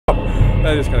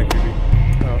That is kind of creepy.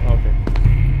 Oh, okay.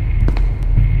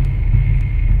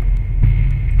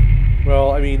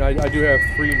 Well, I mean, I do have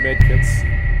 3 med kits.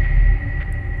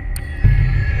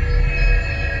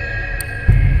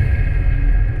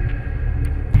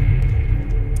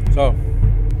 So.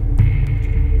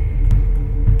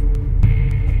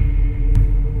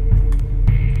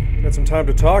 Got some time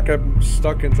to talk. I'm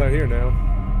stuck inside here now.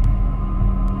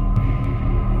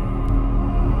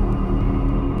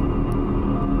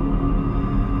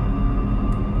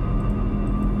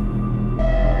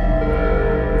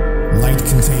 Light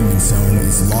containment zone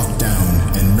is locked down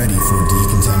and ready for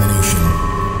decontamination.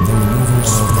 The removal of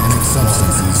organic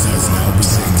substances has now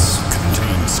begun.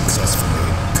 Contained successfully.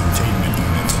 Containment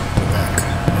unit. Back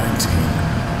 19.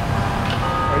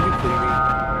 Are you kidding me?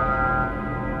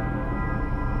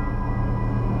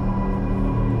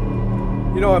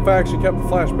 You know, if I actually kept the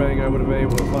flashbang, I would have been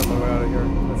able to find my way out of here.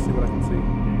 Let's see what I can see.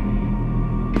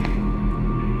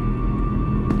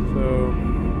 So...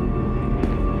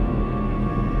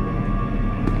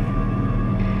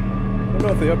 I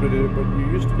don't know if they updated it, but you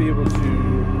used to be able to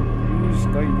use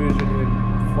night vision and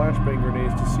flashbang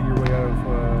grenades to see your way out of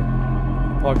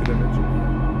pocket dimension.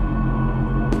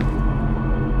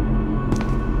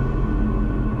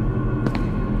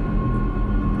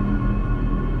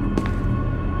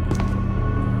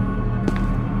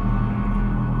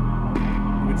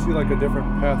 You can see like a different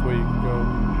pathway you can go.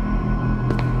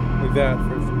 Like that,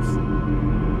 for instance.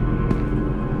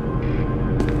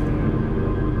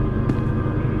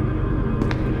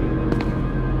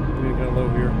 Low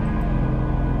here.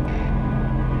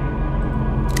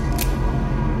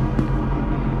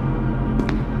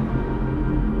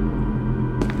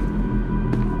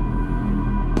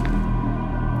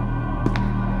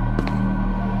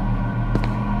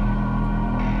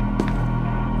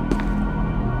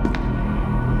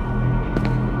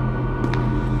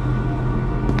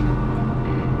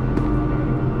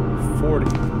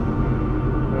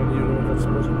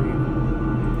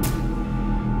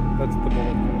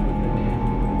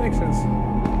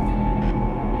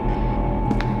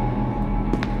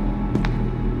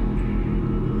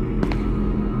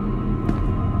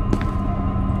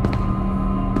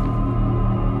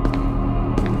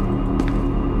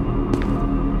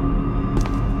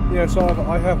 Yeah, so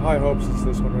I have high hopes it's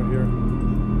this one right here.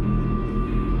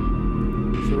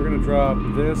 So we're gonna drop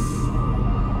this.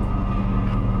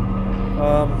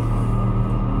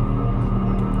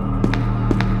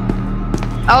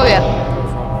 Oh yeah.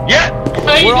 Yeah!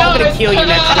 We're all gonna kill you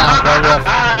next round,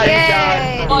 bro.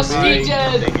 Yay! Musty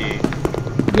dead.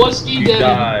 Musty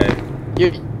dead.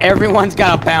 Everyone's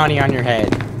got a bounty on your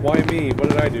head. Why me? What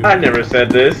did I do? I never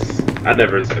said this. I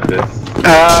never said this.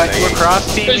 You were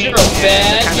cross-teaming. Because you're a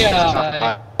bad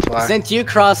guy. Since you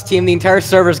cross-team, the entire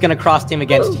server's gonna cross-team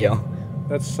against you.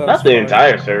 That's not the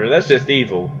entire server. That's just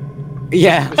evil.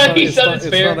 Yeah. He said it's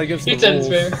fair. He said it's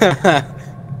fair.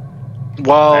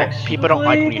 Well, people don't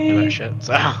like when you do that shit,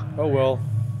 so. Oh well.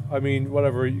 I mean,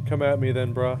 whatever. You come at me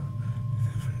then, bruh.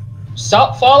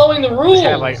 Stop following the rules. You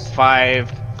have like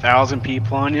 5,000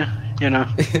 people on you, you know.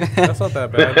 That's not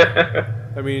that bad.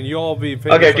 I mean, you all be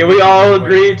famous. Okay, can we all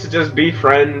agree to just be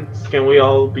friends? Can we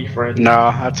all be friends? No,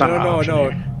 that's not an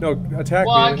option. No, attack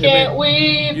Why me. can't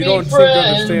we You be don't friends? seem to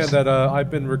understand that I've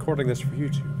been recording this for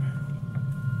YouTube.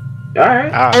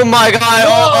 Alright. Oh my god,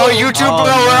 oh YouTube,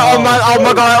 oh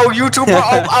my god, oh YouTube,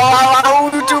 oh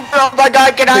YouTube, oh my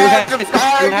god, can I have the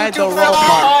had the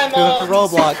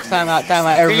Roblox, time out,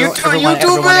 everyone,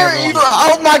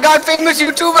 oh my god, famous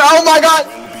YouTuber, oh my god.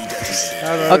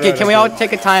 Okay, can we all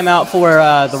take a time out for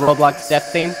the Roblox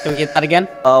death theme? Can we get that again?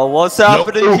 What's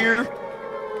happening here?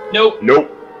 Nope. Nope.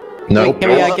 Wait, can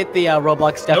we get the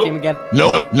Roblox death theme again?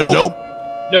 Nope.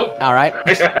 Nope. Alright.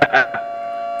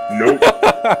 Nope.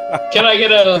 Can I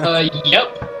get a yep?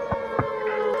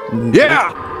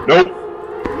 Yeah. Nope.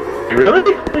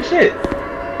 Really? Holy shit.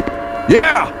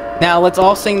 Yeah. Now let's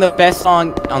all sing the best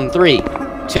song on 3,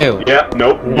 2. Yeah.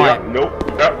 Nope. One. Yeah. Nope.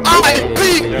 I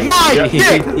beat my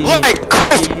dick like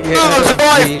Christmas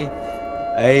life.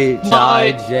 H-I-J-K-L-M-N-O-P.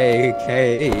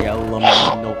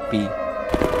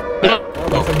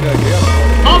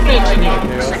 I'm mentioning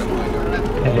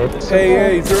you.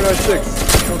 Hey, 096.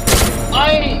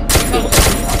 I. Oh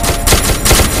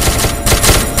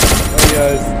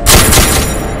yeah.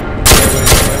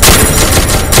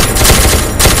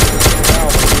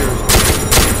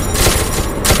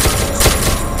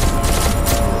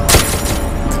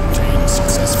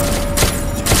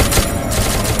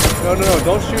 No,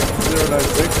 don't shoot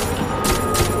 096.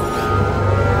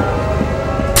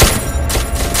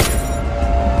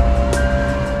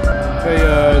 Hey,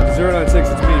 096,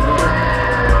 it's me, remember?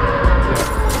 Yeah.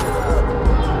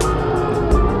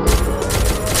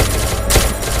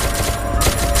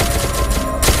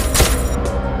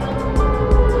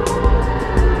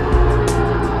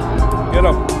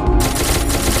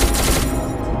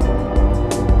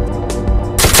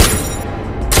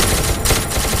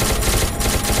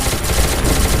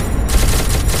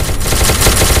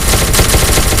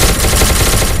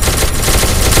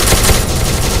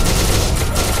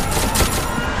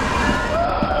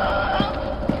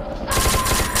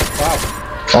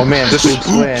 Oh man, This Scoops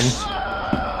win.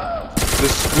 The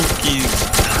spookies.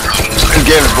 This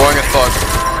game is boring as fuck.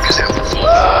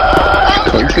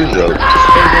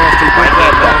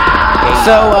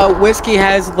 So, Whiskey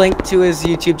has linked to his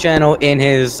YouTube channel in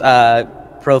his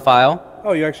profile.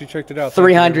 Oh, you actually checked it out. Thank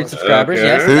you 300 very much. subscribers, Okay.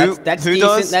 yes. That's Who decent.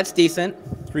 does? That's decent.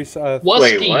 Wait,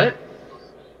 what?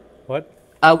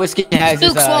 What? Whiskey has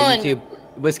his YouTube.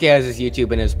 Whiskey has his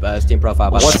YouTube in his Steam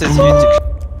profile. What's his YouTube?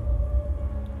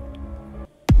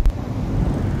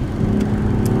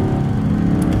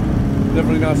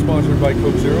 Definitely not sponsored by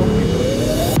Coke Zero.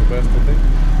 The best, I think.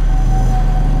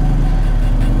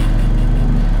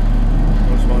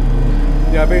 That was fun.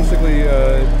 Yeah, basically,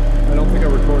 I don't think I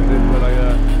recorded it, but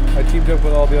I teamed up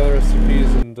with all the other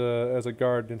SCPs and as a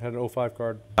guard and had an 05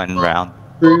 card. One round.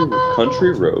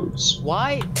 Country roads.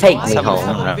 Why? Take Why do you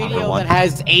have a video that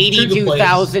has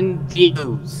 82,000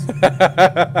 views?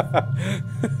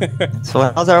 So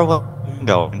how's our one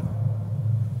going?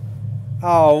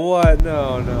 Oh, what?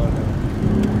 No.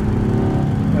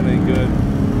 That ain't good.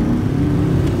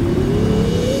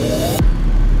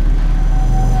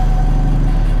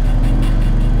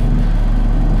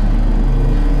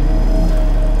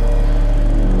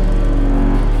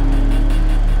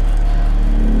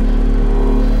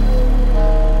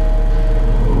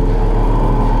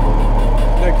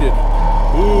 Connected.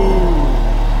 Ooh.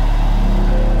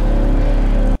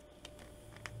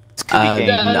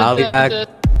 I'll be back.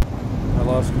 I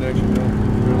lost connection now.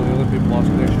 Apparently other people lost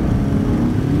connection.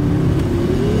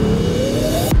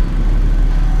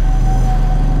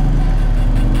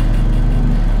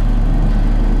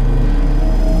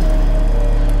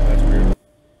 That's weird.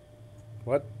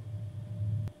 What?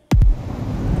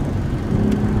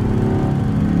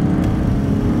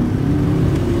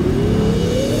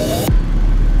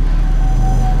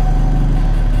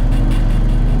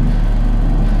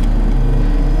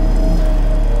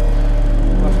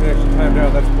 Lost connection timed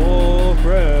out. That's bull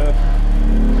crap.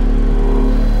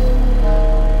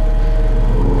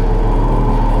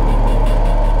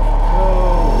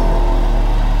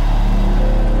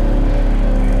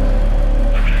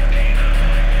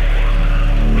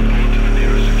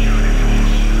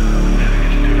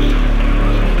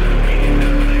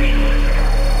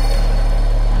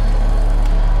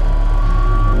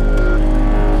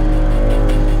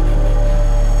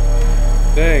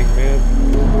 Dang,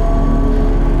 man.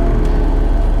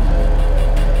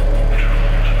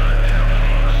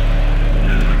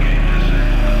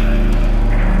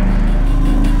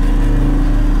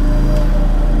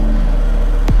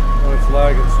 Oh, it's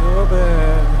lagging so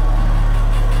bad.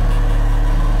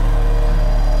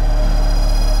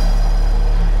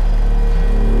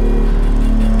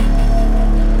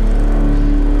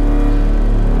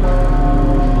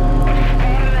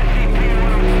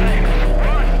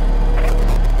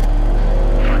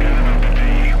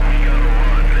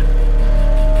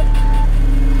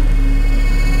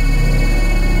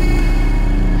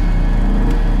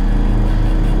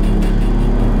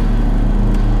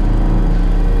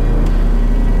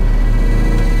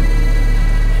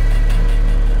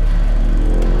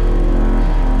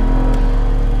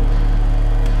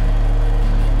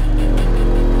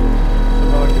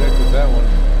 Somehow I connected that one.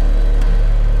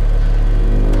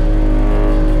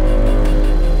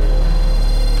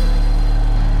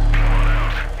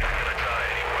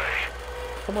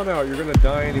 Come on out, you're gonna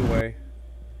die anyway.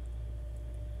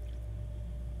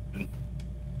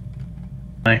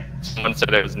 Someone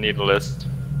said it was needless.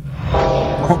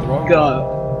 Oh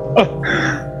God.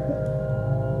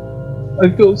 I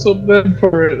feel so bad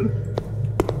for it.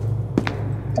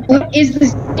 What is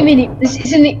this even? This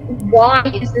isn't it. Why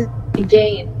is this a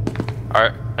game?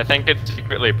 Alright, I think it's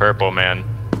secretly purple, man.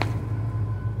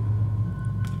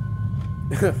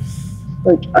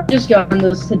 Like, I just got on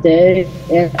this today,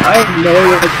 and I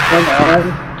know what's going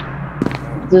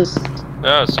on. Just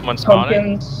Oh, someone's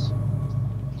spawning. pumpkins.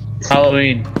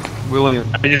 Halloween. William,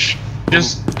 I just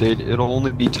it'll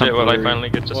only be Shit, will I temporary. finally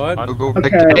get to What? spawn? We'll go back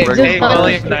Okay, to the just regular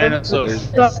William hours. Dinosaur.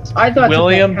 I thought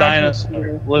William that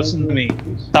Dinosaur, listen to me.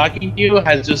 Talking to you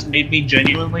has just made me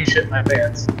genuinely shit my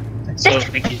pants. So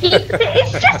thank you.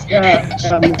 It's just Yeah,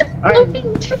 I'm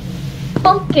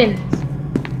pumpkins.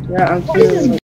 Yeah, I'm What is this